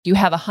you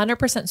have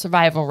 100%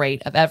 survival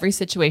rate of every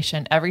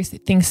situation,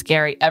 everything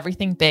scary,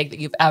 everything big that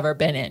you've ever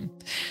been in.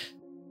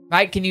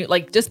 Right? Can you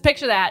just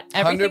picture that?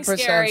 Everything 100%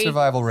 scary,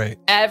 survival rate.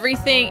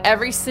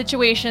 every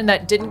situation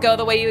that didn't go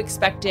the way you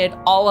expected,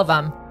 all of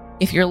them.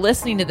 If you're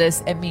listening to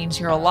this, it means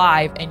you're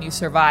alive and you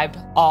survived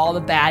all the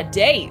bad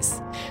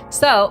days.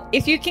 So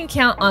if you can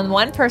count on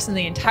one person in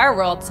the entire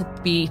world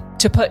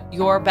to put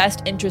your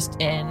best interest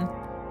in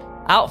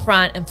out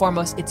front and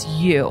foremost, it's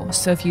you.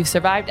 So if you've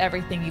survived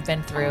everything you've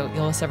been through,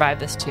 you'll survive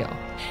this too.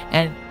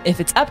 And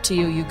if it's up to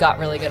you, you've got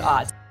really good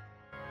odds.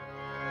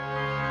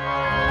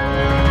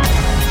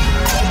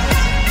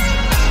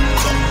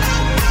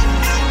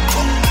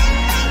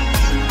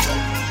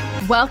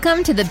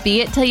 Welcome to the Be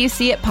It Till You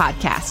See It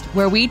podcast,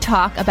 where we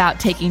talk about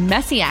taking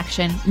messy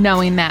action,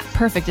 knowing that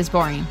perfect is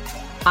boring.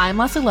 I'm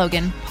Leslie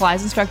Logan,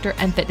 Pilates instructor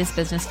and fitness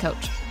business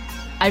coach.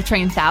 I've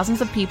trained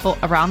thousands of people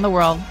around the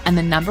world, and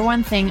the number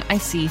one thing I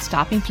see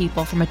stopping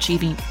people from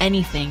achieving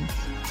anything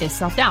is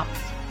self-doubt.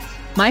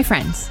 My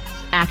friends,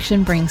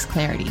 action brings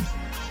clarity,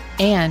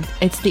 and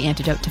it's the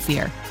antidote to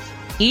fear.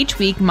 Each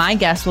week, my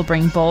guests will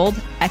bring bold,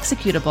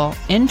 executable,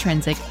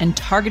 intrinsic, and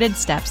targeted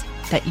steps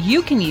that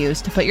you can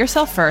use to put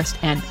yourself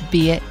first and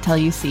be it till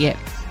you see it.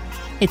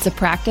 It's a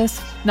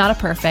practice, not a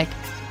perfect.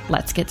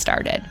 Let's get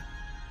started.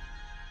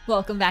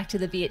 Welcome back to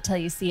the Be It Till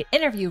You See It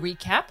interview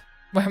recap,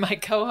 where my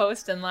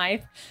co-host in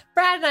life,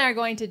 Brad, and I are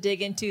going to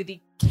dig into the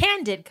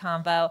candid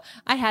combo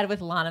I had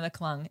with Lana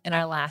McClung in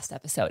our last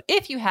episode.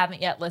 If you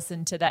haven't yet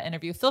listened to that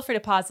interview, feel free to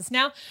pause this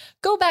now,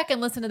 go back and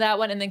listen to that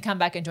one, and then come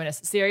back and join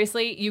us.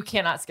 Seriously, you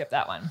cannot skip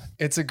that one.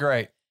 It's a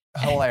great,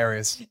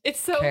 hilarious, it's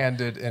so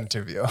candid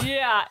interview.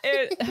 Yeah,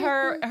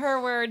 her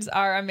words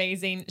are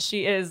amazing.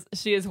 She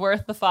is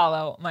worth the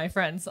follow, my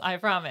friends. I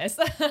promise.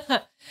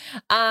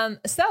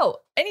 So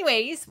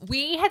anyways,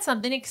 we had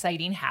something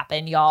exciting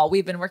happen, y'all.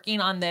 We've been working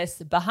on this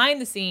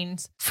behind the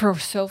scenes for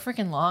so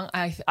freaking long.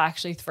 I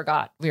actually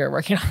forgot we were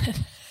working on it.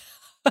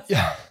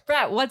 Yeah.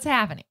 Brett, what's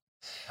happening?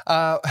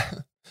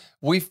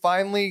 We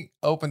finally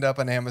opened up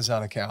an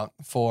Amazon account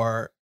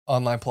for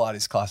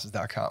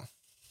onlinepilatesclasses.com.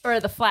 For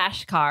the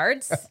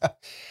flashcards.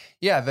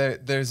 Yeah,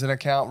 there's an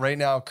account right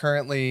now.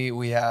 Currently,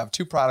 we have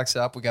 2 products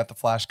up. We got the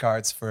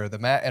flashcards for the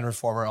mat and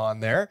reformer on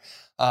there.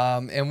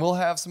 And we'll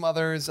have some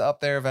others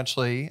up there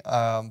eventually.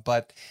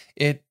 But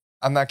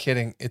I'm not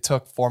kidding. It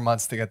took 4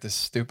 months to get this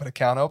stupid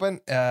account open.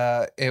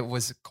 It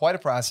was quite a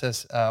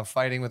process,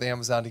 fighting with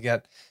Amazon to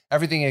get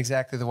everything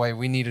exactly the way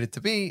we needed it to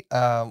be,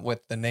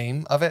 with the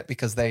name of it,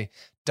 because they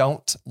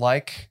don't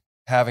like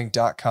having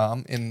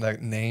 .com in the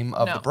name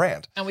of the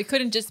brand. And we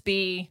couldn't just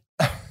be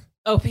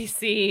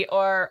OPC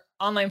or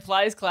online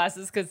Pilates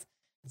classes because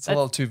it's a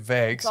little too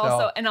vague. It's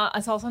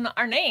also not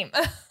our name.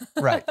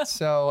 Right.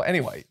 So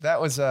anyway,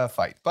 that was a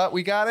fight, but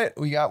we got it.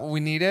 We got what we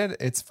needed.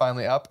 It's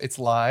finally up. It's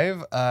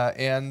live.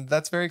 And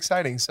that's very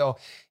exciting. So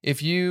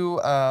if you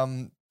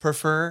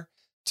prefer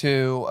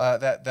to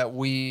that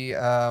we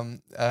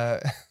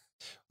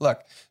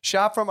look,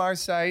 shop from our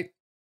site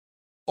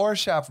or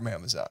shop from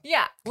Amazon.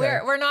 Yeah, okay.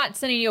 We're not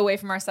sending you away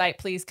from our site.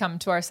 Please come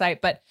to our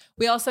site. But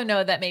we also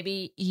know that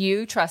maybe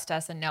you trust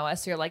us and know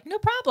us. So you're like, no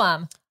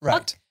problem. Right.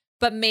 Look,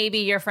 but maybe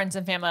your friends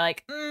and family are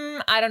like,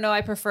 I don't know.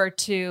 I prefer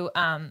to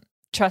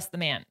trust the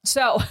man.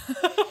 So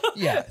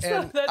yeah.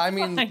 And I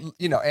mean, fine.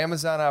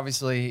 Amazon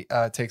obviously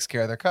takes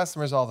care of their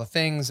customers, all the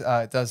things.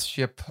 It does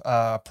ship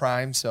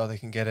Prime, so they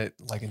can get it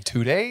like in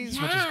 2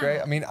 days, which is great.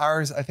 I mean,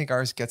 I think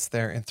ours gets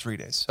there in 3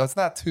 days. So it's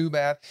not too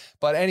bad.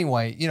 But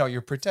anyway,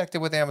 you're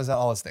protected with Amazon,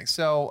 all those things.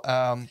 So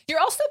you're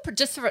also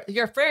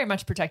you're very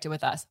much protected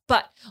with us.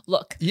 But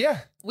look,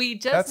 yeah, we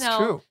just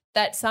know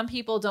that some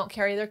people don't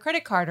carry their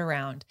credit card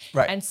around.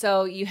 Right. And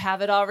so you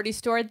have it already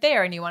stored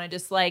there and you want to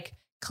just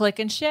click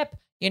and ship.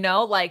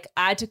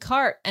 Add to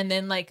cart and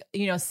then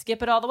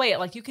skip it all the way.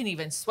 You can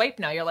even swipe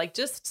now. You're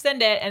just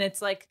send it. And it's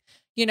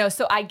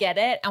so I get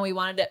it. And we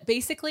wanted to,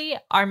 basically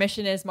our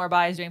mission is more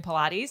bodies doing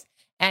Pilates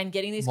and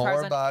getting these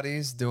cards. More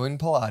bodies doing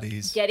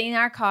Pilates. Getting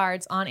our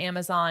cards on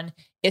Amazon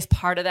is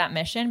part of that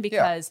mission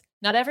because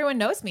not everyone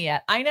knows me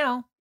yet. I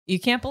know. You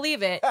can't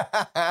believe it.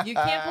 You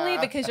can't believe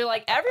it because you're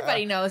like,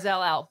 everybody knows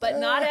LL, but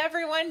not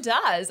everyone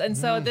does. And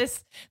so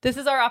this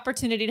is our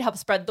opportunity to help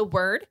spread the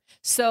word.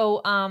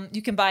 So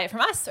you can buy it from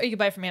us or you can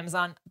buy it from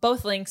Amazon.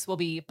 Both links will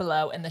be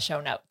below in the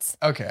show notes.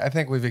 Okay. I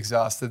think we've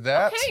exhausted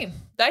that. Okay.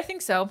 I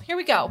think so. Here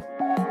we go.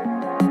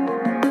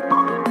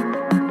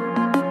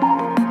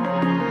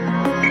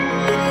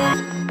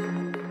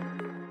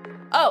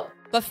 Oh,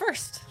 but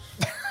first...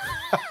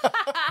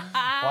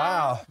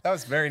 Wow, that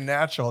was very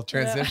natural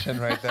transition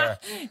right there.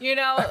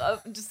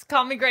 Just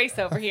call me Grace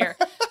over here.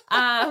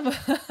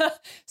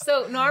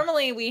 So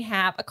normally we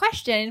have a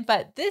question,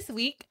 but this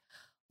week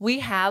we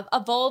have a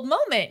bold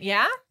moment.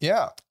 Yeah?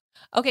 Yeah.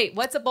 Okay,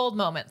 what's a bold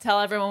moment?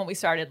 Tell everyone what we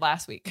started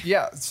last week.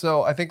 Yeah,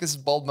 so I think this is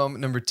bold moment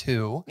number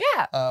 2.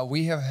 Yeah.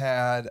 We have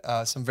had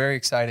some very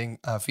exciting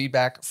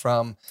feedback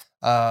from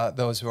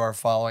those who are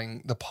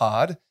following the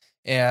pod.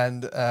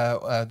 And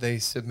they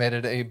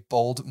submitted a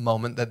bold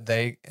moment that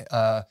they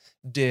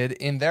did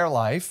in their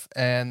life,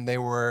 and they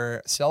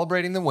were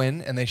celebrating the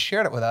win, and they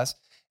shared it with us.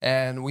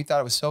 And we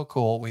thought it was so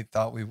cool. We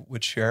thought we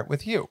would share it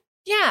with you.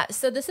 Yeah.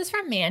 So this is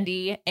from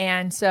Mandy.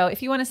 And so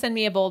if you want to send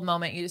me a bold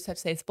moment, you just have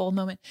to say it's a bold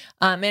moment.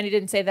 Mandy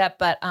didn't say that,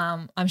 but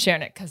I'm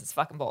sharing it because it's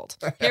fucking bold.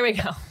 Here we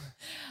go.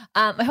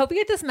 I hope you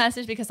get this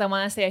message because I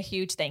want to say a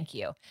huge thank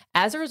you.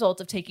 As a result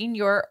of taking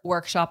your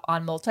workshop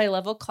on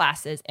multi-level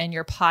classes and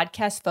your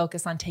podcast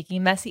focus on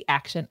taking messy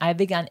action, I've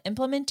begun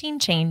implementing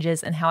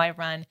changes in how I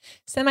run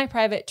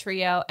semi-private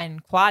trio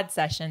and quad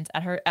sessions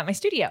at my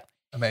studio.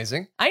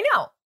 Amazing. I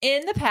know.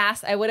 In the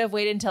past, I would have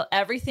waited until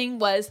everything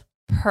was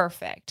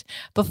perfect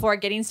before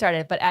getting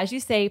started. But as you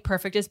say,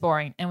 perfect is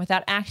boring. And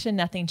without action,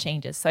 nothing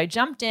changes. So I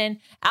jumped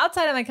in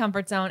outside of my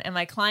comfort zone, and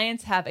my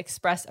clients have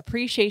expressed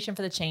appreciation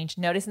for the change,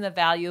 noticing the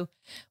value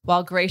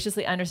while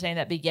graciously understanding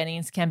that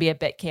beginnings can be a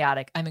bit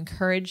chaotic. I'm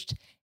encouraged,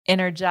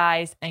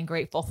 energized, and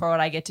grateful for what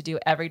I get to do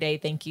every day.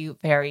 Thank you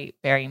very,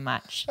 very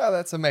much. Oh,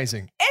 that's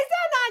amazing. Is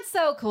that not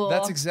so cool?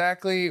 That's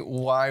exactly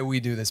why we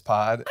do this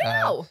pod. I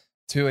know.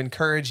 To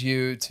encourage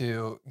you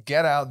to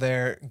get out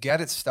there,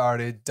 get it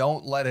started.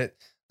 Don't let it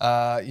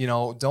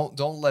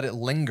don't let it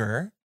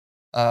linger,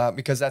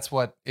 because that's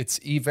what it's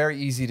very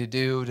easy to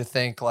do, to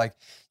think like,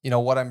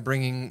 what I'm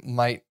bringing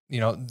might,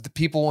 the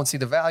people won't see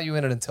the value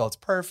in it until it's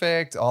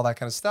perfect, all that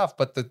kind of stuff.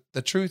 But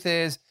the truth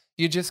is,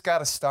 you just got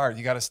to start.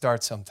 You got to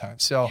start sometime.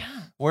 So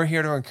we're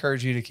here to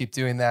encourage you to keep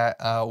doing that.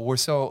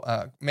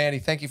 Mandy,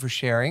 thank you for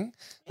sharing.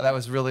 That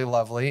was really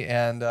lovely.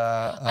 And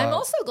I'm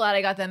also glad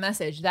I got that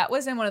message. That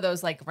was in one of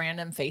those like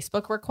random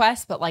Facebook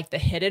requests, but like the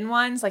hidden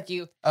ones, like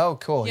oh,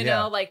 cool. You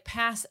know, like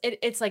pass it.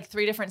 It's like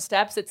 3 different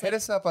steps. It's hit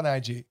us up on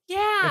IG.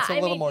 Yeah. It's a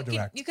little more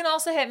direct. You can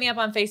also hit me up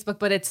on Facebook,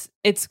 but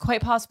it's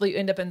quite possible you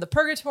end up in the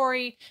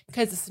purgatory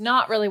because it's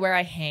not really where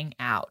I hang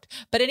out.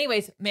 But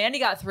anyways, Mandy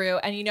got through,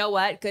 and you know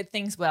what? Good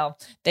things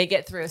they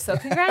get through. So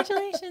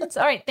congratulations.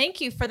 All right.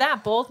 Thank you for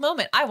that bold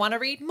moment. I want to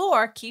read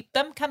more. Keep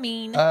them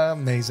coming.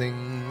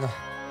 Amazing.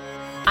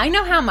 I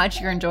know how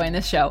much you're enjoying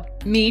this show.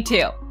 Me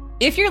too.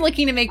 If you're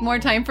looking to make more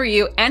time for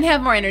you and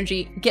have more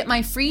energy, get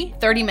my free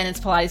 30 minutes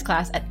Pilates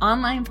class at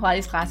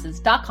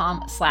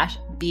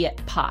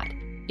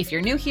onlinepilatesclasses.com/beitpod. If you're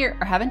new here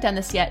or haven't done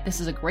this yet, this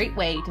is a great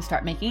way to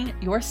start making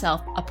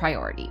yourself a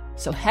priority.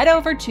 So head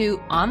over to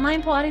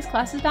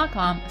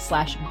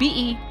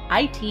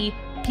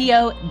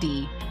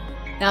onlinepilatesclasses.com/beitpod.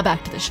 Now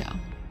back to the show.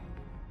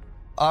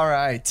 All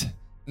right.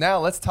 Now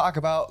let's talk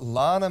about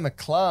Lana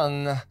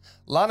McClung.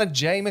 Lana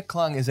J.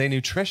 McClung is a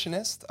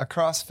nutritionist, a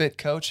CrossFit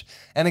coach,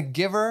 and a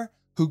giver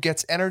who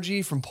gets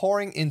energy from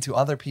pouring into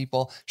other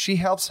people. She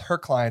helps her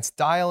clients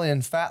dial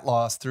in fat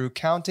loss through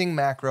counting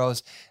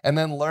macros and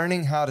then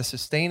learning how to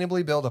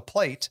sustainably build a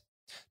plate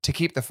to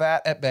keep the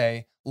fat at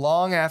bay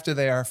long after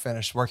they are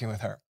finished working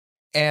with her.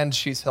 And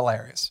she's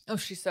hilarious. Oh,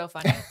 she's so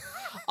funny.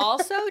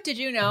 Also, did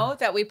you know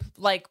that we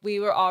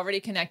were already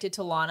connected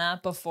to Lana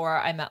before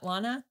I met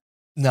Lana?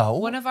 No.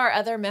 One of our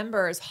other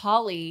members,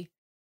 Holly,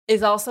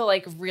 is also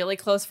like really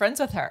close friends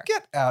with her.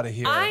 Get out of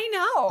here. I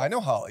know. I know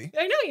Holly.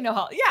 I know you know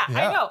Holly. Yeah,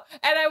 I know.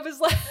 And I was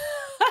like,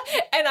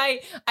 and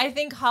I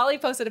think Holly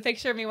posted a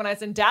picture of me when I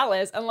was in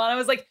Dallas, and Lana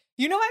was like,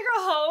 you know my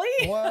girl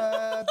Holly?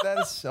 What? That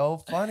is so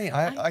funny.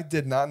 I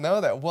did not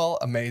know that. Well,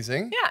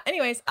 amazing. Yeah.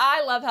 Anyways,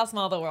 I love how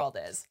small the world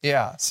is.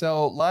 Yeah.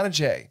 So Lana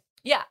J.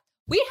 Yeah.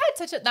 We had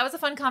that was a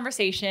fun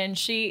conversation.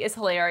 She is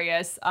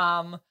hilarious.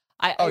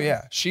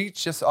 Yeah. She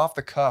just off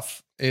the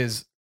cuff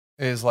is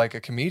like a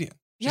comedian.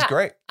 She's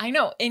great. I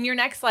know. In your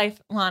next life,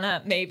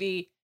 Lana,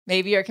 maybe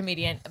you're a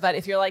comedian, but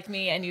if you're like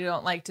me and you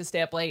don't like to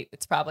stay up late,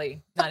 it's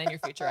probably not in your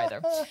future either.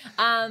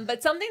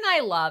 But something I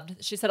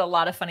loved, she said a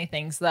lot of funny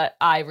things that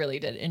I really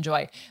did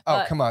enjoy.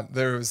 Oh, come on.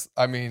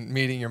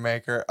 Meeting your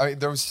maker.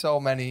 There was so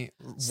many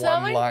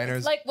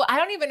one-liners. I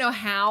don't even know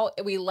how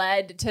we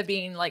led to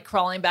being like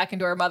crawling back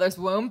into our mother's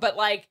womb, but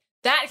like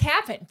that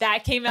happened.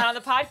 That came out on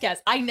the podcast.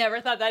 I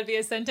never thought that'd be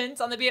a sentence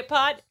on the Be It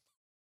Pod.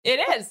 It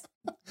is.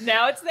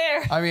 Now it's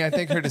there. I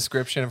think her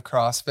description of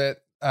CrossFit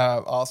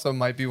also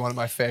might be one of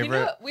my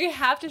favorite. We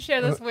have to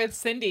share this with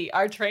Cindy,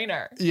 our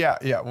trainer.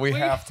 Yeah, we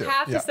have to. We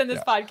have to send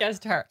this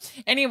podcast to her.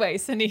 Anyway,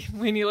 Cindy,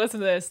 when you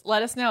listen to this,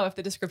 let us know if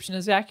the description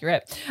is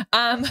accurate.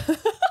 Well,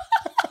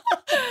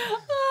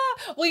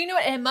 you know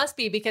what? It must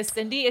be because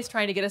Cindy is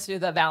trying to get us to do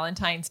the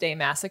Valentine's Day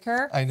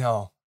massacre. I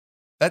know.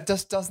 That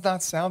just does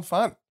not sound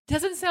fun.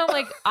 Doesn't sound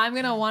like I'm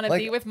going to want to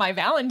be with my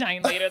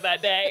Valentine later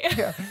that day.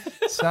 Yeah.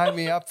 Sign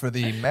me up for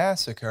the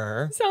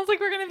massacre. Sounds like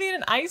we're going to be in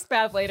an ice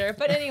bath later.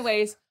 But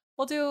anyways,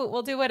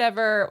 we'll do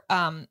whatever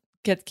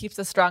keeps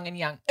us strong and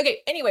young.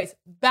 Okay, anyways,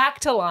 back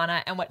to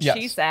Lana and what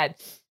she said.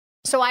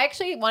 So I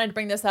actually wanted to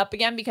bring this up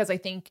again because I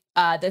think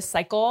this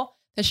cycle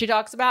that she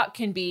talks about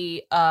can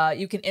be,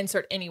 you can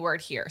insert any word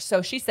here.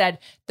 So she said,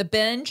 the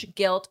binge,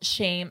 guilt,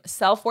 shame,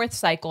 self-worth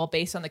cycle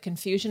based on the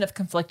confusion of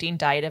conflicting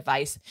diet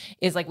advice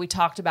is like we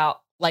talked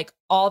about, like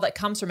all that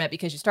comes from it,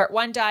 because you start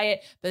one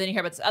diet, but then you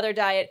hear about this other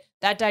diet.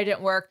 That diet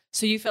didn't work.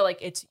 So you feel like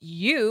it's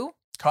you.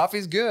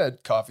 Coffee's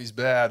good. Coffee's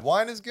bad.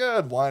 Wine is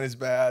good. Wine is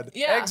bad.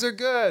 Yeah. Eggs are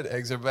good.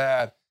 Eggs are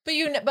bad.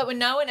 But when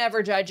no one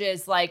ever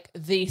judges like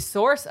the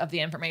source of the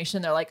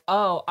information, they're like,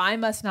 oh, I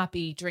must not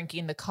be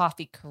drinking the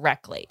coffee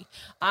correctly.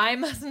 I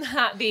must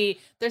not be,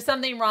 there's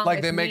something wrong Like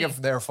with they make me.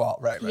 it their fault,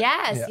 right?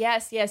 Yes, Yeah.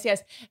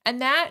 yes.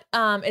 And that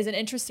is an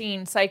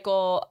interesting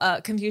cycle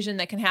confusion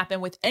that can happen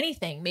with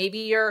anything. Maybe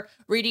you're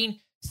reading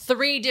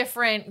 3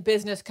 different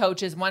business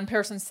coaches. One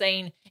person's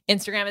saying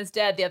Instagram is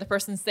dead. The other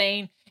person's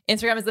saying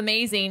Instagram is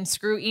amazing.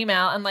 Screw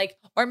email. And like,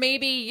 or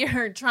maybe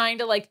you're trying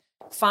to like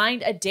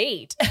find a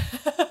date.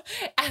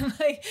 And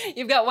like,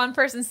 you've got one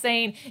person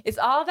saying it's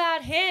all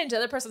about Hinge. The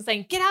other person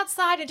saying, get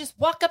outside and just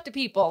walk up to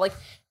people. Like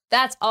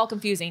that's all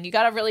confusing. You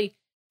got to really,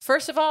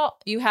 first of all,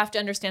 you have to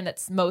understand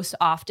that most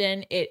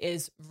often it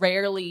is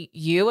rarely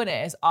you, and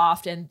it is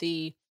often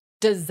the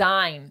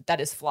design that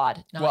is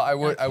flawed. Well,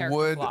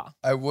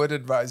 I would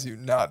advise you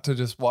not to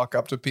just walk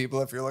up to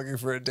people if you're looking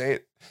for a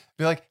date.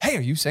 Be like, hey,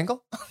 are you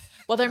single?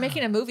 Well, they're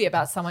making a movie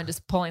about someone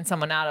just pulling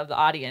someone out of the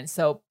audience.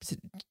 So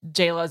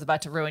J-Lo is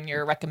about to ruin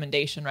your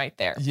recommendation right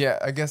there. Yeah,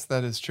 I guess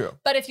that is true.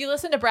 But if you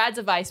listen to Brad's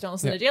advice, don't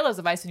listen to J-Lo's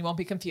advice and you won't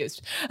be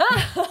confused.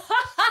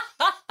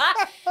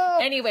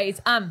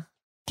 Anyways,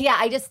 yeah,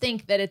 I just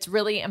think that it's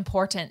really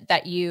important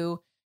that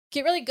you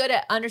get really good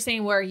at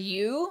understanding where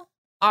you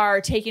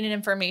are taking in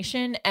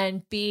information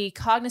and be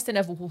cognizant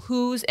of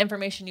whose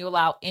information you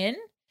allow in.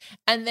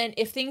 And then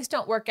if things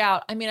don't work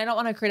out, I mean, I don't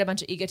want to create a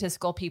bunch of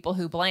egotistical people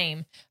who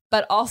blame,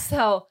 but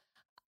also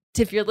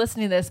if you're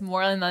listening to this,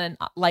 more than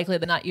likely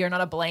than not, you're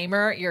not a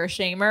blamer, you're a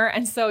shamer.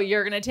 And so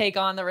you're going to take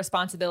on the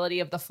responsibility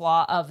of the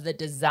flaw of the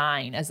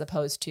design as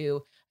opposed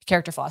to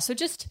character flaw. So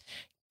just,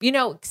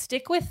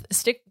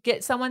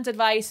 get someone's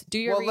advice, do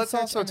your research. Well, let's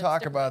also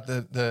talk about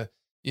the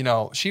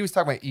she was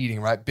talking about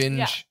eating, right?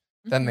 Binge,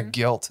 then the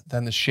guilt,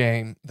 then the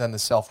shame, then the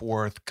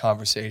self-worth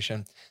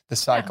conversation, the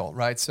cycle,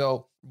 right?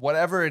 So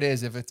whatever it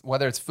is,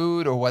 whether it's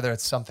food or whether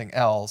it's something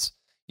else,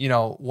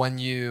 when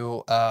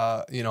you,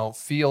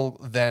 feel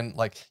then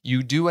like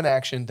you do an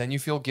action, then you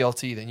feel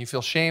guilty, then you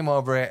feel shame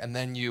over it. And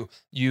then you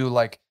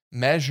like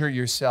measure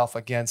yourself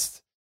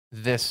against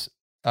this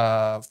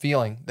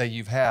feeling that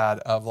you've had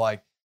of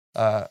like,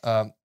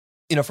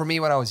 for me,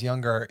 when I was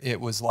younger, it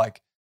was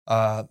like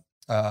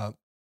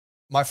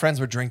my friends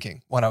were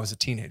drinking when I was a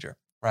teenager,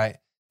 right?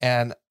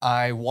 And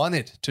I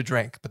wanted to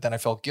drink, but then I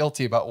felt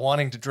guilty about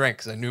wanting to drink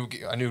because I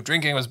knew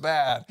drinking was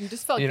bad. You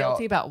just felt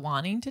guilty about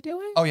wanting to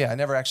do it? Oh yeah, I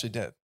never actually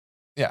did.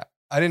 Yeah,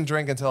 I didn't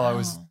drink until I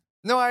was.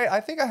 No, I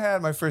think I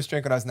had my first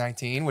drink when I was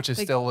 19, which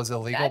still was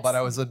illegal, but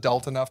I was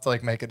adult enough to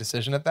like make a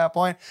decision at that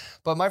point.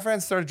 But my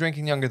friends started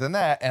drinking younger than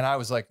that, and I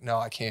was like, no,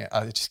 I can't.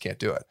 I just can't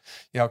do it.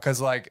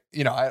 Because I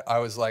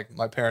was like,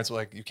 my parents were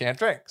like, you can't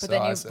drink. But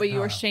then you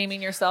were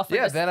shaming yourself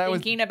for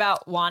thinking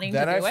about wanting to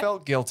do it. Then I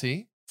felt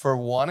guilty for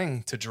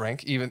wanting to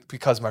drink, even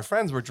because my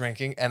friends were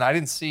drinking, and I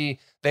didn't see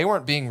they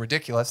weren't being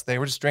ridiculous. They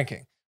were just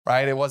drinking,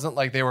 right? It wasn't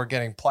like they were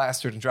getting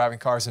plastered and driving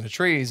cars into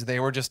trees. They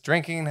were just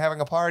drinking and having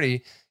a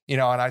party,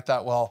 and I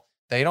thought, well,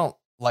 they don't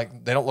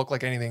look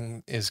like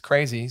anything is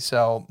crazy,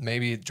 so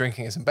maybe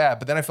drinking isn't bad.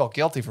 But then I felt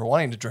guilty for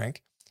wanting to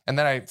drink, and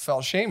then I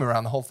felt shame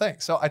around the whole thing.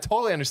 So I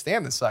totally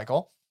understand this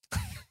cycle.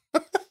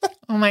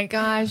 Oh my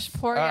gosh,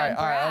 poor young Brad.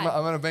 All right,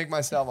 I'm going to make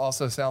myself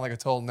also sound like a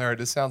total nerd.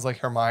 This sounds like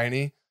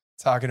Hermione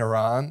talking to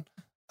Ron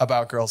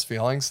about girls'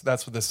 feelings.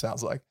 That's what this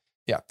sounds like.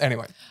 Yeah.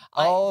 Anyway,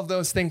 all of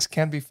those things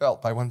can be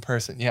felt by one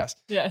person. Yes.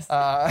 Yes.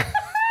 Oh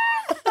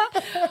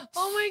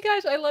my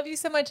gosh, I love you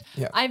so much.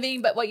 Yeah. I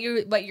mean, but what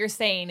you're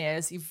saying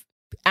is you've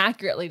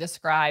accurately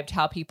described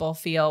how people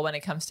feel when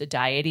it comes to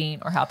dieting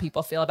or how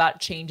people feel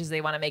about changes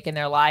they want to make in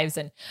their lives.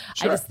 And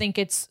sure. I just think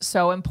it's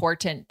so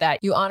important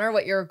that you honor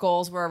what your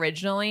goals were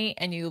originally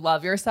and you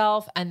love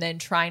yourself, and then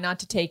try not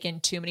to take in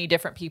too many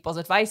different people's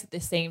advice at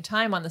the same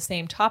time on the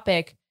same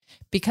topic,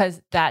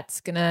 because that's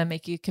going to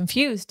make you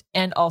confused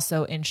and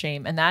also in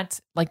shame. And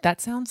that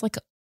sounds like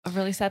a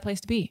really sad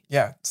place to be.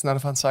 Yeah. It's not a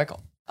fun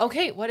cycle.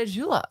 Okay. What did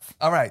you love?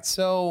 All right.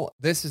 So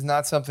this is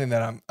not something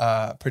that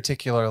I'm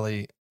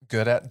particularly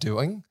good at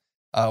doing,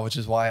 which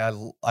is why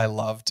I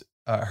loved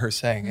her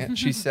saying it.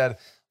 She said,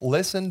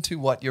 listen to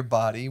what your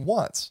body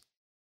wants.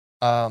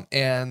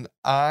 And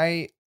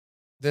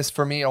this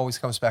for me always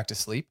comes back to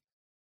sleep.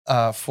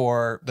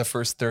 For the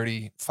first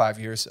 35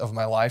 years of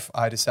my life,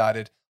 I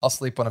decided I'll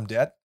sleep when I'm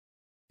dead.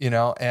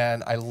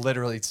 And I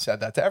literally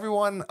said that to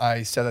everyone.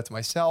 I said that to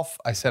myself.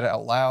 I said it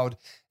out loud.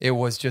 It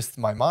was just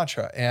my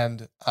mantra.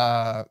 And,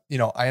 I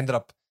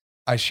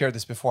shared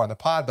this before on the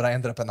pod, but I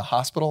ended up in the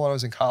hospital when I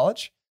was in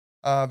college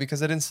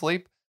because I didn't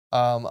sleep.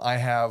 I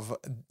have,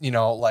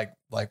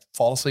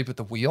 fall asleep at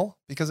the wheel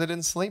because I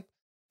didn't sleep.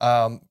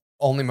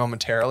 Only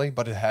momentarily,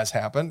 but it has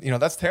happened.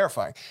 That's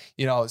terrifying.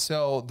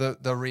 So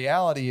the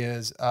reality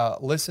is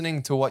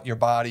listening to what your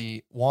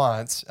body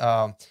wants.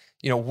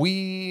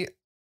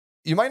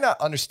 You might not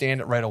understand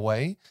it right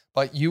away,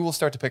 but you will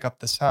start to pick up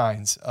the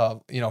signs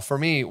of, for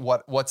me,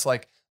 what's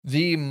like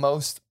the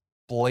most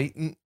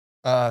blatant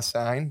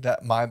sign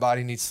that my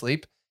body needs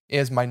sleep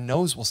is my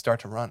nose will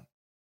start to run.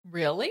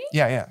 Really?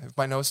 Yeah. If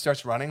my nose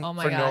starts running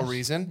no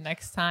reason,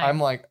 next time I'm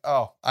like,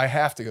 oh, I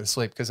have to go to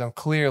sleep because I'm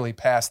clearly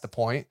past the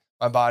point.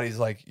 My body's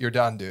like, you're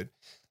done, dude.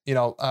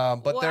 But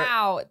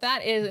wow,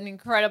 that is an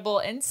incredible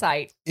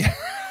insight. yeah,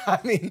 I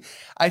mean,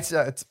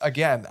 it's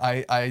again,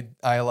 I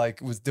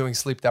like was doing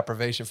sleep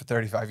deprivation for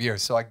 35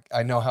 years, so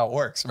I know how it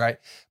works, right?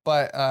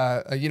 But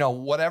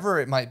whatever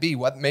it might be,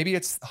 maybe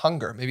it's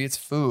hunger, maybe it's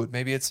food,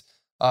 maybe it's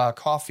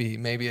coffee,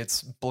 maybe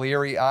it's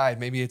bleary eyed,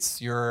 maybe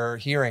it's your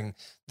hearing.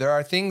 There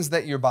are things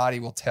that your body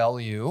will tell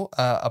you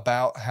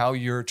about how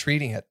you're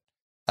treating it,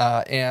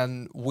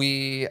 and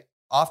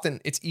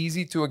it's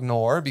easy to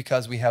ignore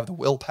because we have the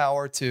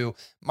willpower to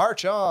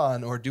march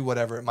on or do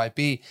whatever it might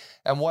be.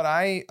 And what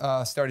I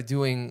started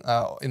doing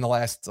in the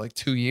last like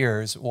 2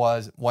 years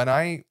was when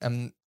I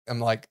am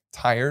like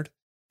tired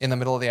in the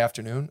middle of the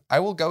afternoon,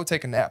 I will go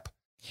take a nap.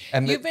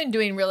 And you've been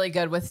doing really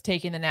good with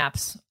taking the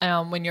naps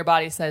when your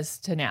body says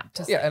to nap.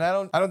 And I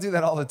don't do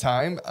that all the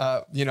time,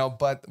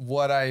 but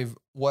what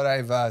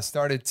I've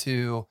started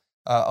to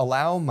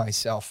allow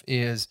myself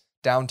is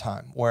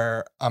downtime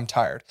where I'm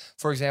tired.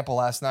 For example,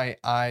 last night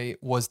I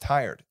was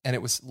tired and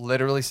it was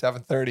literally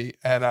 7:30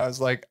 and I was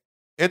like,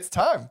 it's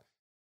time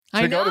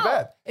to go to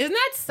bed. Isn't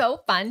that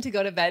so fun to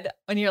go to bed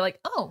when you're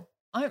like, oh,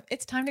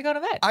 it's time to go to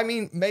bed? I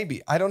mean,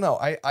 maybe. I don't know.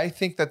 I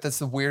think that's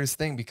the weirdest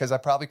thing because I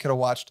probably could have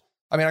watched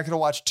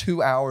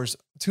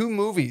 2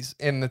 movies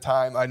in the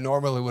time I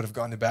normally would have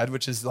gone to bed,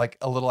 which is like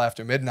a little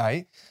after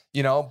midnight,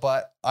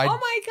 but oh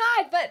my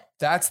God, but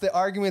that's the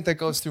argument that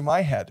goes through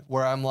my head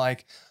where I'm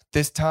like,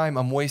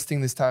 I'm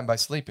wasting this time by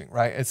sleeping,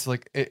 right? It's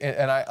like,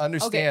 and I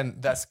understand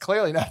that's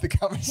clearly not the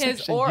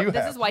conversation you have.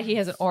 This is why he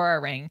has an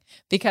Oura ring,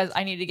 because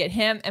I need to get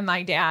him and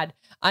my dad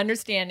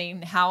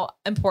understanding how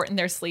important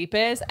their sleep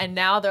is. And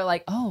now they're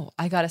like, oh,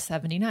 I got a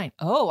 79.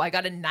 Oh, I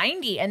got a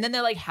 90. And then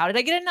they're like, how did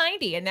I get a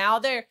 90? And now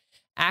they're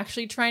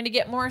actually trying to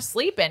get more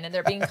sleep in and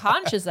they're being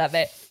conscious of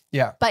it.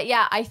 Yeah. But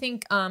yeah, I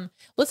think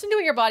listen to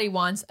what your body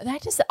wants.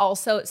 That just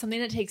also something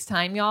that takes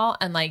time, y'all.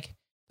 And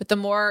but the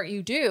more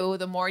you do,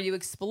 the more you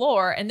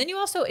explore. And then you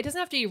also, it doesn't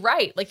have to be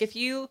right. Like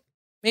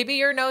maybe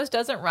your nose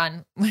doesn't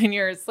run when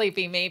you're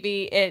sleeping.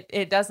 Maybe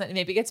it doesn't,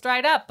 maybe it gets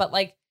dried up, but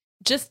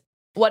just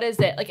what is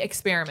it? Like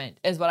experiment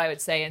is what I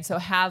would say. And so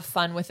have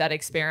fun with that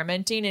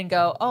experimenting and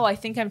go, oh, I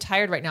think I'm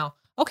tired right now.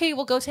 Okay,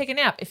 well, go take a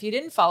nap. If you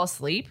didn't fall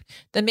asleep,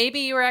 then maybe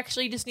you were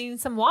actually just needing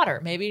some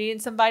water. Maybe you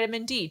needed some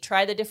vitamin D.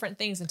 Try the different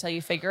things until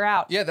you figure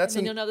out. Yeah,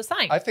 then you'll know the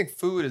sign. I think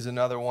food is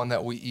another one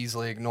that we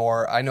easily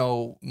ignore. I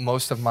know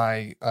most of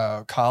my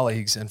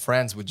colleagues and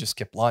friends would just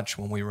skip lunch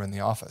when we were in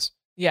the office.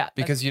 Yeah.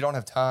 Because you don't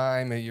have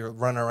time and you're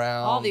running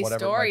around. All these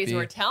stories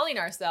we're telling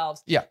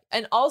ourselves. Yeah.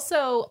 And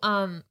also,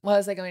 what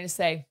was I going to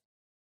say?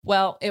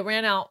 Well, it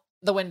ran out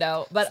the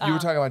window, but you were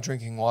talking about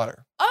drinking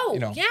water.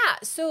 Oh, yeah.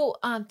 So,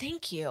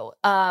 thank you.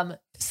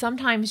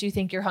 Sometimes you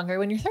think you're hungry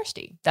when you're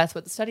thirsty. That's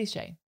what the studies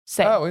say.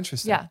 Oh,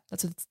 interesting. Yeah,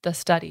 that's what the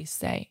studies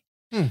say.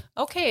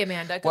 Okay,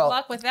 Amanda. Good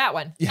luck with that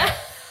one. Yeah.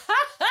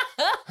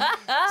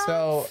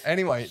 So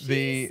anyway,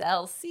 she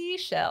sells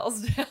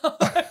seashells down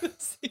the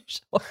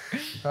seashore.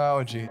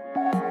 Oh, gee.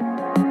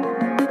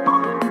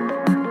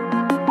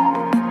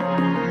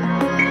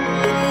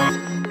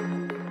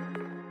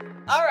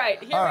 All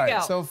right, here we go.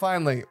 So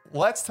finally,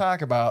 let's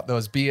talk about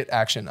those Be It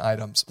action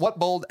items. What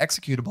bold,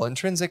 executable,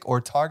 intrinsic,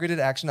 or targeted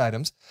action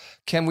items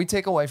can we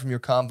take away from your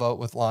convo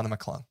with Lana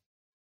McClung?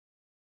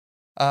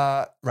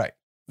 Right.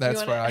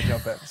 That's where I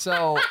jump in.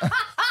 So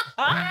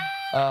I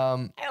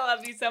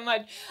love you so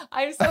much.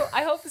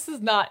 I hope this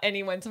is not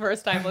anyone's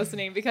first time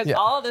listening because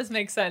all of this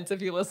makes sense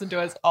if you listen to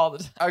us all the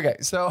time. Okay,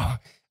 so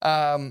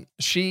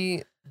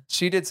she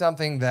did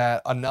something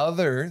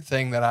another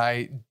thing that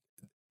I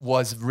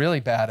was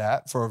really bad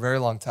at for a very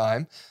long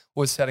time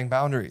was setting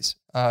boundaries.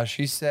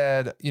 She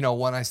said,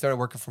 when I started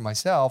working for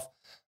myself,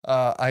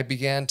 I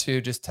began to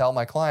just tell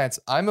my clients,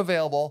 I'm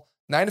available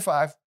 9 to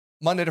 5,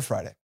 Monday to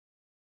Friday.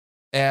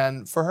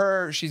 And for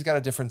her, she's got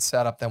a different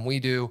setup than we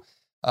do.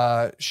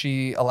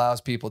 She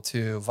allows people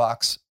to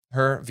Vox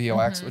her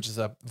VOX, which is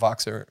a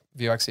Voxer,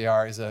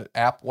 VOXER is an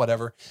app,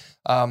 whatever.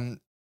 And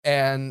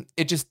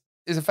it just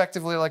is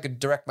effectively like a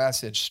direct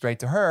message straight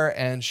to her.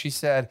 And she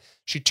said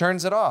she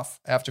turns it off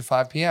after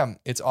 5 p.m.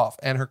 It's off.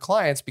 And her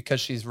clients, because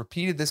she's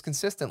repeated this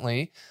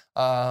consistently,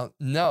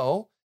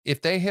 know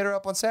if they hit her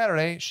up on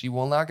Saturday, she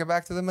will not get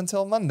back to them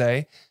until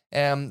Monday.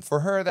 And for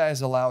her, that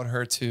has allowed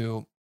her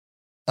to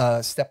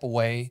step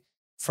away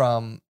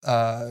from,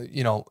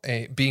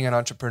 being an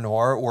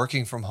entrepreneur,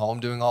 working from home,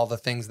 doing all the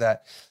things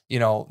that,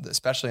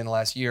 especially in the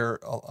last year,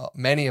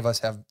 many of us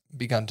have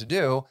begun to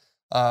do.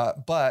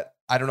 But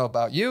I don't know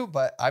about you,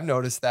 but I've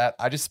noticed that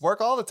I just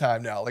work all the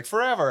time now, like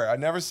forever. I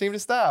never seem to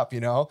stop,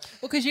 Well,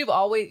 because you've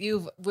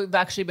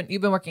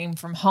been working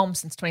from home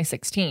since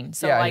 2016.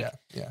 So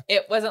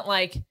it wasn't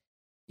like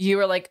you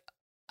were like,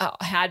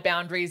 had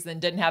boundaries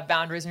and didn't have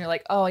boundaries. And you're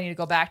like, oh, I need to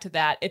go back to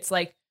that. It's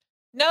like,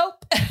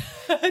 nope.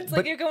 It's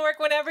like you can work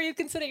whenever you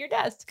can sit at your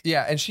desk.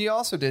 Yeah. And she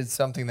also did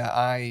something that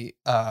I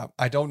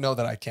don't know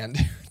that I can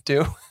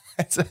do.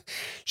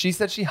 She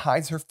said she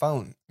hides her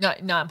phone. No,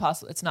 not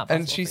possible. It's not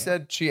possible. And she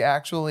said she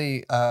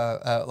actually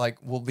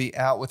will be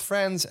out with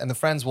friends, and the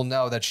friends will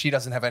know that she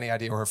doesn't have any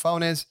idea where her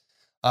phone is.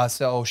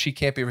 So she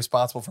can't be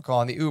responsible for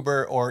calling the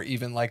Uber or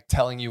even like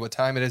telling you what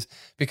time it is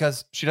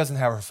because she doesn't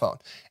have her phone.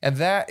 And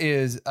that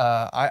is,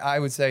 I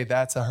would say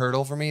that's a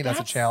hurdle for me. That's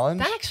a challenge.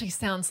 That actually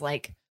sounds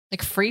like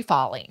free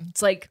falling.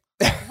 It's like,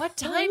 what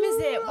time is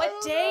it?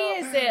 What day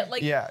is it?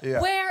 Like,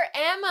 where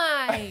am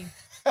I?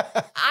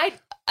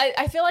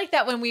 I feel like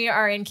that when we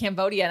are in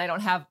Cambodia and I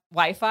don't have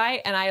Wi-Fi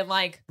and I'm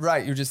like...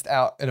 Right, you're just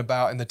out and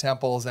about in the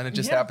temples and it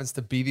just happens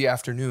to be the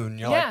afternoon.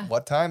 You're like,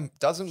 what time?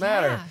 Doesn't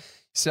matter.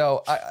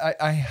 So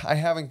I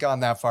haven't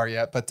gone that far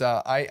yet, but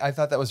I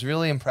thought that was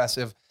really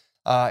impressive.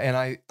 And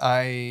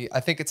I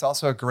think it's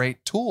also a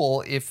great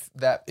tool if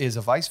that is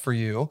a vice for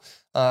you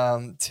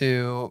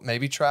to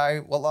maybe try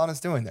what Lana's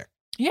doing there.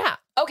 Yeah.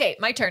 Okay,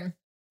 my turn.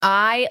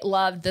 I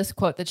loved this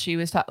quote that she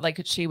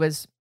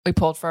was we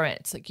pulled from it.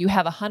 It's like, you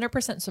have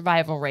 100%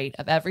 survival rate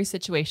of every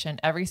situation,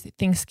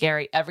 everything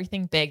scary,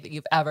 everything big that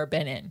you've ever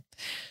been in.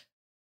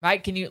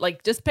 Right? Can you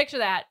just picture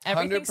that?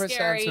 Everything 100%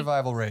 scary,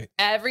 survival rate.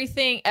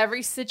 Everything,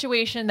 every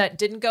situation that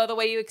didn't go the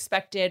way you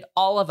expected,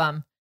 all of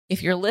them.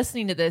 If you're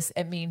listening to this,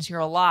 it means you're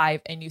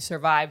alive and you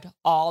survived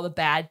all the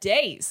bad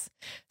days.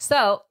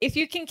 So if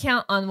you can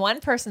count on one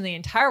person in the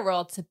entire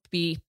world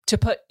to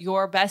put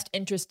your best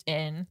interest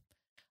in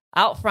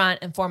out front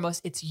and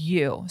foremost, it's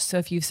you. So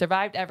if you've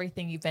survived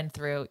everything you've been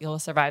through, you'll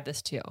survive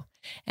this too.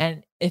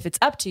 And if it's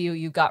up to you,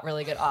 you've got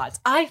really good odds.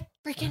 I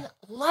freaking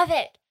love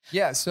it.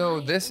 Yeah. So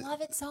I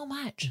love it so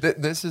much.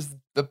 This is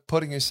the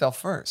putting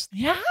yourself first.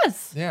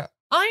 Yes. Yeah.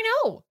 I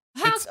know.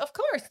 Of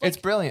course. It's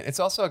brilliant. It's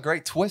also a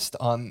great twist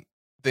on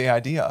the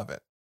idea of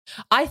it.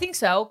 I think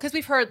so. Because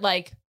we've heard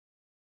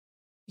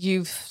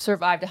you've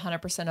survived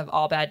 100% of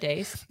all bad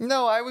days.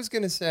 No, I was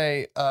going to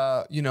say,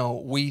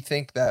 we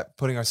think that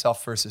putting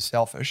ourselves first is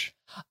selfish.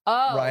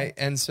 Oh. Right.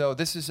 And so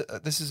this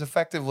is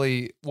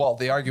effectively,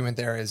 the argument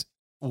there is,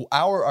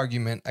 our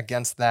argument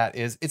against that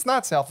is it's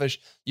not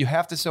selfish. You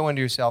have to sow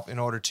into yourself in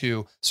order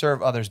to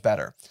serve others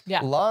better.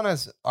 Yeah.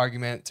 Lana's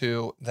argument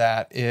to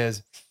that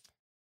is,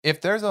 if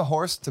there's a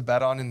horse to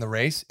bet on in the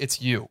race,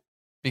 it's you,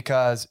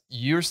 because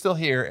you're still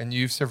here and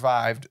you've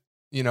survived,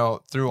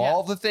 through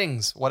all the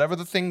things, whatever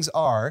the things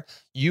are,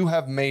 you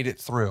have made it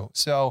through.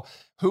 So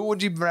who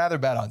would you rather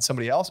bet on,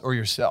 somebody else or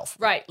yourself?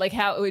 Right. Like,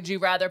 how would you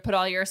rather put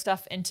all your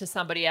stuff into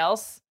somebody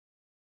else?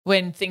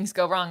 When things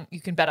go wrong,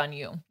 you can bet on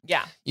you.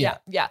 Yeah.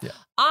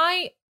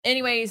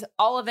 Anyways,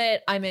 all of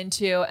it I'm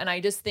into. And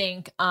I just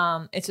think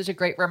it's such a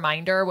great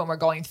reminder when we're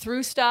going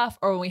through stuff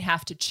or when we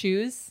have to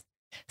choose.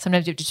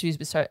 Sometimes you have to choose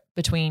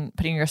between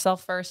putting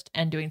yourself first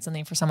and doing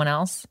something for someone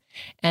else.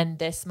 And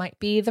this might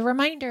be the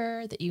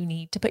reminder that you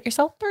need to put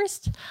yourself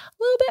first a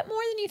little bit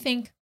more than you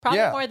think. Probably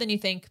more than you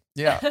think.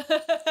 Yeah,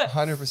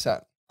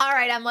 100%. All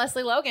right, I'm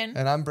Leslie Logan.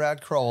 And I'm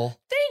Brad Kroll.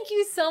 Thank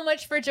you so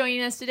much for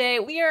joining us today.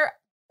 We are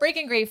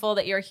freaking grateful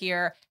that you're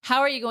here.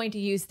 How are you going to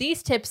use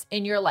these tips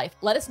in your life?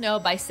 Let us know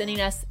by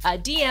sending us a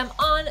DM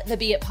on the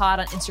Be It Pod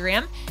on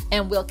Instagram,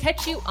 and we'll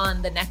catch you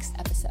on the next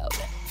episode.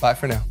 Bye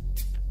for now.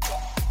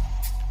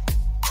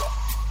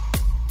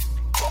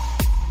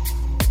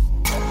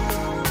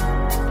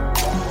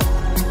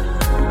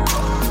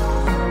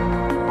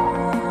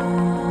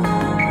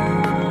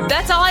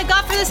 That's all I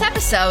got for this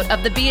episode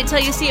of the Be It Till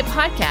You See It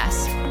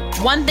podcast.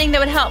 One thing that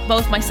would help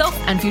both myself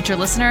and future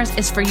listeners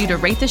is for you to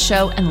rate the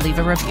show and leave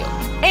a review.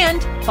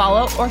 And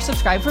follow or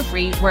subscribe for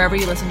free wherever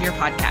you listen to your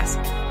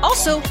podcast.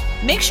 Also,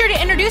 make sure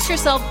to introduce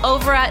yourself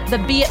over at the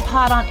Be It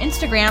Pod on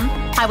Instagram.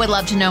 I would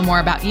love to know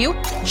more about you.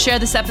 Share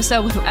this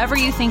episode with whoever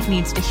you think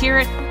needs to hear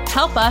it.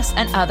 Help us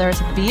and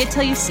others be it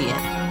till you see it.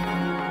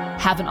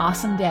 Have an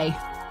awesome day.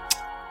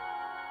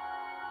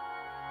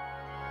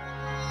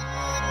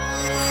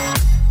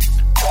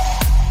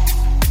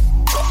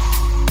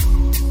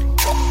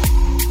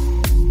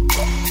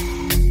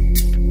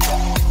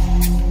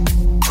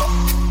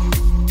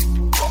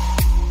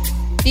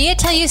 Be It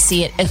Till You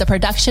See It is a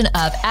production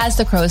of As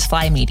the Crows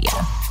Fly Media.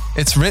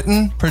 It's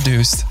written,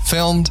 produced,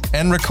 filmed,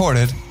 and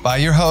recorded by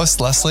your host,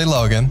 Leslie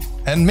Logan,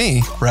 and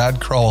me, Brad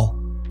Kroll.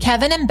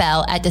 Kevin and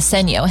Belle at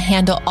Desenio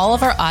handle all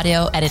of our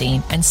audio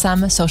editing and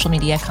some social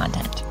media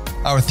content.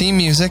 Our theme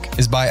music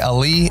is by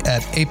Ali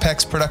at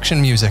Apex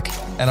Production Music,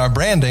 and our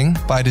branding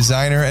by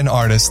designer and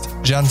artist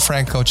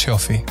Gianfranco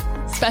Cioffi.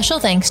 Special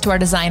thanks to our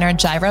designer,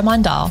 Jaira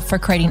Mondal, for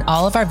creating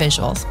all of our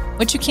visuals,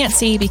 which you can't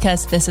see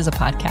because this is a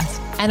podcast,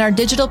 and our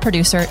digital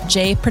producer,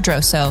 Jay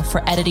Pedroso,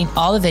 for editing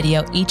all the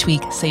video each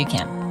week so you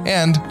can.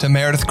 And to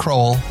Meredith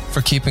Kroll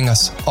for keeping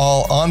us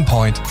all on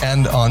point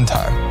and on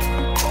time.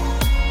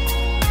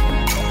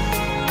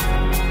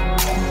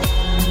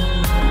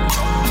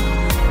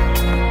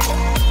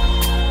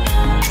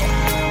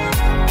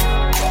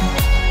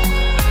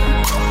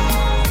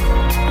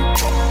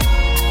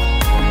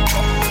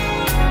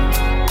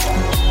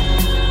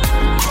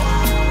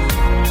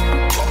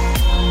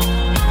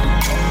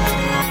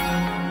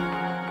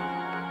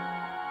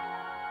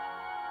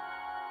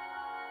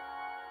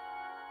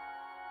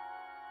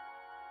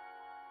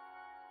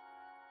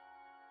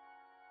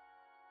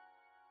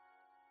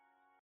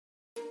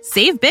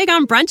 Save big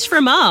on brunch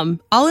for mom,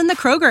 all in the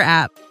Kroger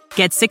app.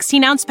 Get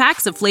 16-ounce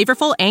packs of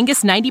flavorful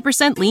Angus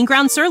 90% lean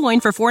ground sirloin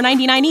for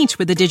 $4.99 each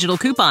with a digital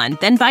coupon.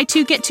 Then buy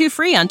 2, get 2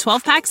 free on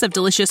 12 packs of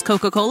delicious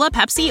Coca-Cola,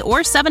 Pepsi, or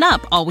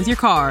 7-Up, all with your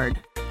card.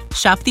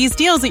 Shop these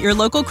deals at your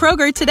local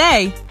Kroger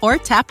today, or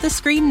tap the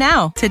screen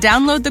now to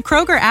download the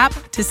Kroger app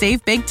to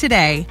save big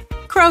today.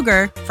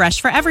 Kroger,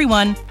 fresh for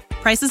everyone.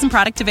 Prices and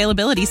product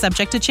availability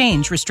subject to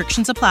change.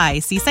 Restrictions apply.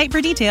 See site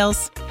for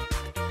details.